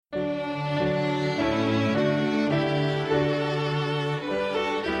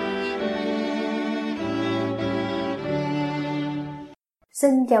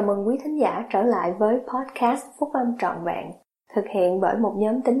Xin chào mừng quý thính giả trở lại với podcast Phúc Âm Trọn Vẹn, thực hiện bởi một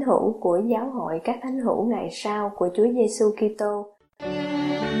nhóm tín hữu của Giáo hội các thánh hữu ngày sau của Chúa Giêsu Kitô.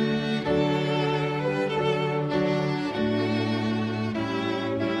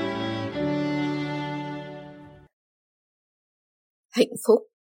 Hạnh phúc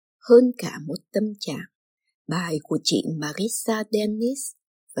hơn cả một tâm trạng. Bài của chị Maryssa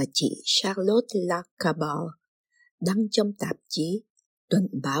và chị Charlotte Larcabal, đăng trong tạp chí Tuần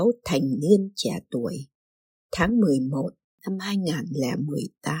báo Thành, Niên, Trẻ, Tuổi, tháng 11 năm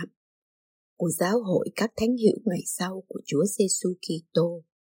 2018 của Giáo hội các thánh hữu ngày sau của Chúa Giêsu Kitô.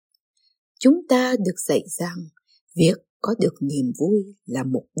 Chúng ta được dạy rằng việc có được niềm vui là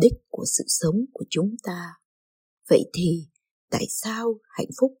mục đích của sự sống của chúng ta. Vậy thì tại sao hạnh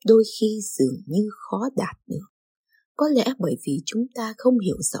phúc đôi khi dường như khó đạt được? Có lẽ bởi vì chúng ta không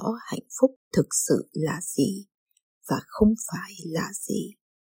hiểu rõ hạnh phúc thực sự là gì và không phải là gì.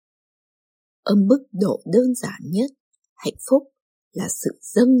 Ở mức độ đơn giản nhất, hạnh phúc là sự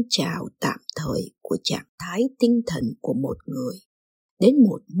dâng trào tạm thời của trạng thái tinh thần của một người đến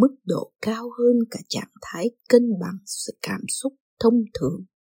một mức độ cao hơn cả trạng thái cân bằng sự cảm xúc thông thường.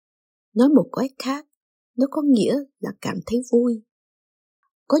 Nói một cách khác, nó có nghĩa là cảm thấy vui.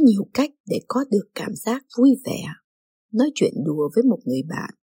 Có nhiều cách để có được cảm giác vui vẻ. Nói chuyện đùa với một người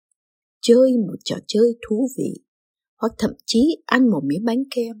bạn, chơi một trò chơi thú vị, hoặc thậm chí ăn một miếng bánh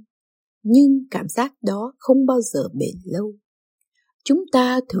kem. Nhưng cảm giác đó không bao giờ bền lâu. Chúng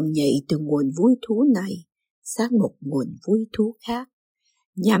ta thường nhảy từ nguồn vui thú này sang một nguồn vui thú khác,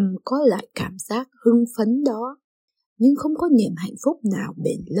 nhằm có lại cảm giác hưng phấn đó, nhưng không có niềm hạnh phúc nào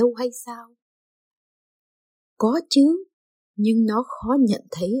bền lâu hay sao? Có chứ, nhưng nó khó nhận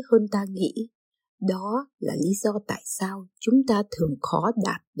thấy hơn ta nghĩ. Đó là lý do tại sao chúng ta thường khó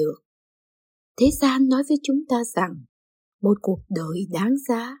đạt được. Thế gian nói với chúng ta rằng một cuộc đời đáng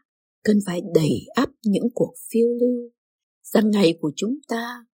giá cần phải đầy ắp những cuộc phiêu lưu, rằng ngày của chúng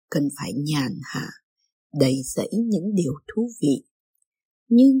ta cần phải nhàn hạ, đầy dẫy những điều thú vị.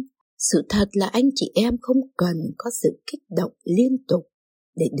 Nhưng sự thật là anh chị em không cần có sự kích động liên tục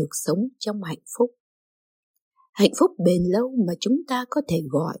để được sống trong hạnh phúc. Hạnh phúc bền lâu mà chúng ta có thể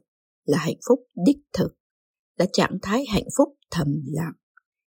gọi là hạnh phúc đích thực, là trạng thái hạnh phúc thầm lặng,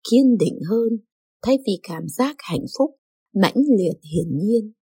 kiên định hơn thay vì cảm giác hạnh phúc mãnh liệt hiển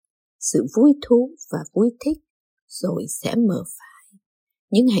nhiên. Sự vui thú và vui thích rồi sẽ mờ phai.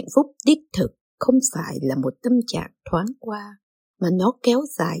 Nhưng hạnh phúc đích thực không phải là một tâm trạng thoáng qua, mà nó kéo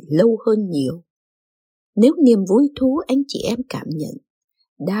dài lâu hơn nhiều. Nếu niềm vui thú anh chị em cảm nhận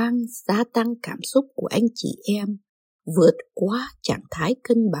đang gia tăng cảm xúc của anh chị em vượt quá trạng thái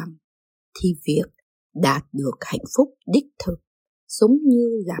cân bằng, thì việc đạt được hạnh phúc đích thực giống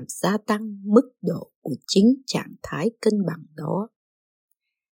như làm gia tăng mức độ của chính trạng thái cân bằng đó.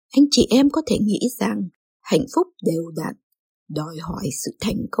 Anh chị em có thể nghĩ rằng hạnh phúc đều đặn đòi hỏi sự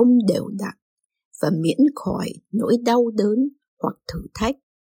thành công đều đặn và miễn khỏi nỗi đau đớn hoặc thử thách.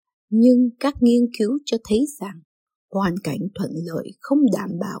 Nhưng các nghiên cứu cho thấy rằng hoàn cảnh thuận lợi không đảm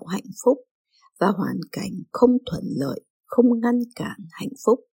bảo hạnh phúc và hoàn cảnh không thuận lợi không ngăn cản hạnh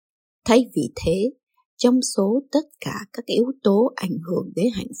phúc. Thay vì thế, trong số tất cả các yếu tố ảnh hưởng đến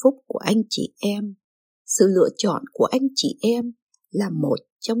hạnh phúc của anh chị em, sự lựa chọn của anh chị em là một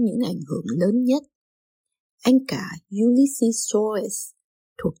trong những ảnh hưởng lớn nhất. Anh cả Ulysses Soares,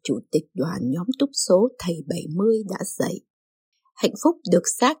 thuộc chủ tịch đoàn nhóm túc số Thầy 70 đã dạy, hạnh phúc được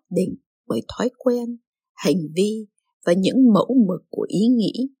xác định bởi thói quen, hành vi và những mẫu mực của ý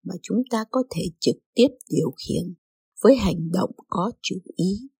nghĩ mà chúng ta có thể trực tiếp điều khiển với hành động có chủ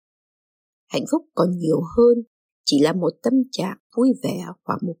ý. Hạnh phúc còn nhiều hơn chỉ là một tâm trạng vui vẻ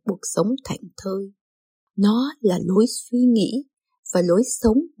hoặc một cuộc sống thảnh thơi. Nó là lối suy nghĩ và lối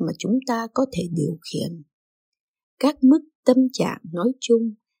sống mà chúng ta có thể điều khiển. Các mức tâm trạng nói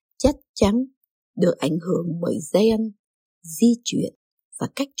chung chắc chắn được ảnh hưởng bởi gen, di truyền và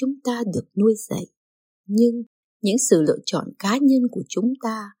cách chúng ta được nuôi dạy. Nhưng những sự lựa chọn cá nhân của chúng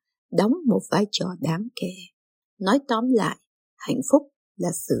ta đóng một vai trò đáng kể. Nói tóm lại, hạnh phúc là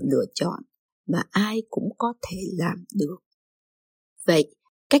sự lựa chọn mà ai cũng có thể làm được. Vậy,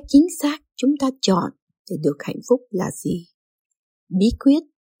 cách chính xác chúng ta chọn để được hạnh phúc là gì? Bí quyết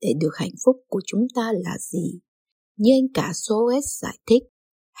để được hạnh phúc của chúng ta là gì? Như anh cả Soares giải thích,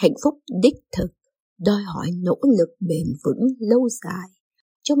 hạnh phúc đích thực đòi hỏi nỗ lực bền vững lâu dài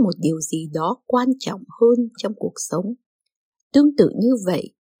cho một điều gì đó quan trọng hơn trong cuộc sống. Tương tự như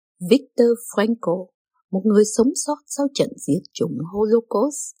vậy, Viktor Frankl, một người sống sót sau trận diệt chủng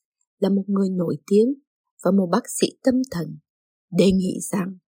Holocaust, là một người nổi tiếng và một bác sĩ tâm thần, đề nghị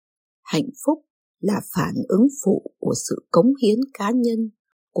rằng hạnh phúc là phản ứng phụ của sự cống hiến cá nhân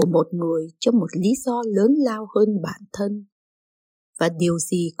của một người cho một lý do lớn lao hơn bản thân. Và điều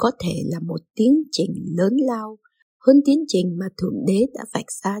gì có thể là một tiến trình lớn lao hơn tiến trình mà Thượng Đế đã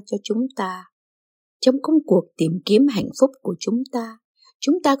vạch ra cho chúng ta? Trong công cuộc tìm kiếm hạnh phúc của chúng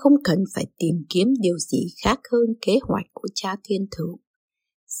ta không cần phải tìm kiếm điều gì khác hơn kế hoạch của Cha Thiên Thượng.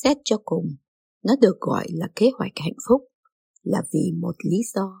 Xét cho cùng, nó được gọi là kế hoạch hạnh phúc là vì một lý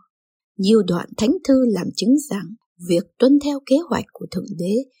do. Nhiều đoạn Thánh Thư làm chứng rằng việc tuân theo kế hoạch của Thượng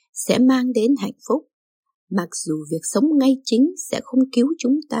Đế sẽ mang đến hạnh phúc. Mặc dù việc sống ngay chính sẽ không cứu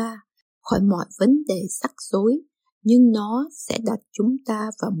chúng ta khỏi mọi vấn đề rắc rối, nhưng nó sẽ đặt chúng ta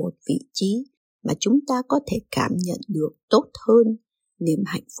vào một vị trí mà chúng ta có thể cảm nhận được tốt hơn niềm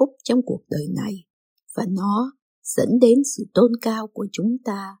hạnh phúc trong cuộc đời này, và nó dẫn đến sự tôn cao của chúng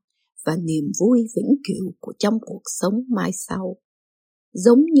ta và niềm vui vĩnh cửu của trong cuộc sống mai sau.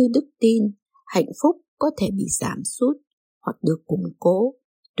 Giống như đức tin, hạnh phúc có thể bị giảm sút hoặc được củng cố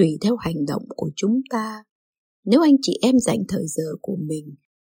tùy theo hành động của chúng ta. Nếu anh chị em dành thời giờ của mình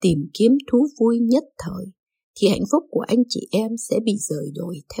tìm kiếm thú vui nhất thời, thì hạnh phúc của anh chị em sẽ bị rời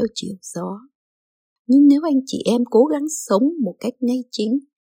đổi theo chiều gió. Nhưng nếu anh chị em cố gắng sống một cách ngay chính,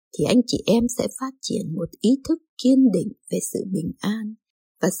 thì anh chị em sẽ phát triển một ý thức kiên định về sự bình an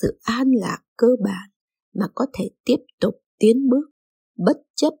và sự an lạc cơ bản mà có thể tiếp tục tiến bước bất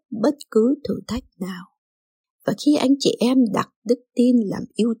chấp bất cứ thử thách nào. Và khi anh chị em đặt đức tin làm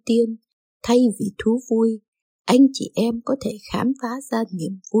ưu tiên thay vì thú vui, anh chị em có thể khám phá ra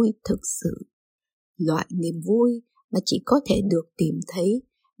niềm vui thực sự. Loại niềm vui mà chỉ có thể được tìm thấy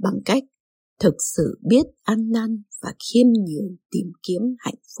bằng cách thực sự biết ăn năn và khiêm nhường tìm kiếm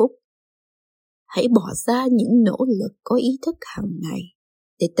hạnh phúc. Hãy bỏ ra những nỗ lực có ý thức hàng ngày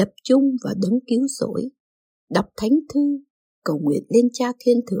để tập trung vào đấng cứu rỗi, đọc Thánh Thư, cầu nguyện lên Cha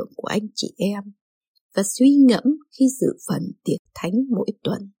Thiên Thượng của anh chị em và suy ngẫm khi dự phần tiệc thánh mỗi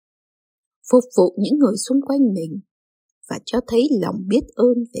tuần. Phục vụ những người xung quanh mình và cho thấy lòng biết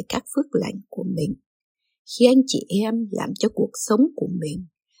ơn về các phước lành của mình. Khi anh chị em làm cho cuộc sống của mình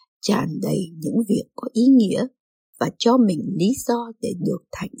tràn đầy những việc có ý nghĩa và cho mình lý do để được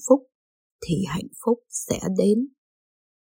hạnh phúc, thì hạnh phúc sẽ đến.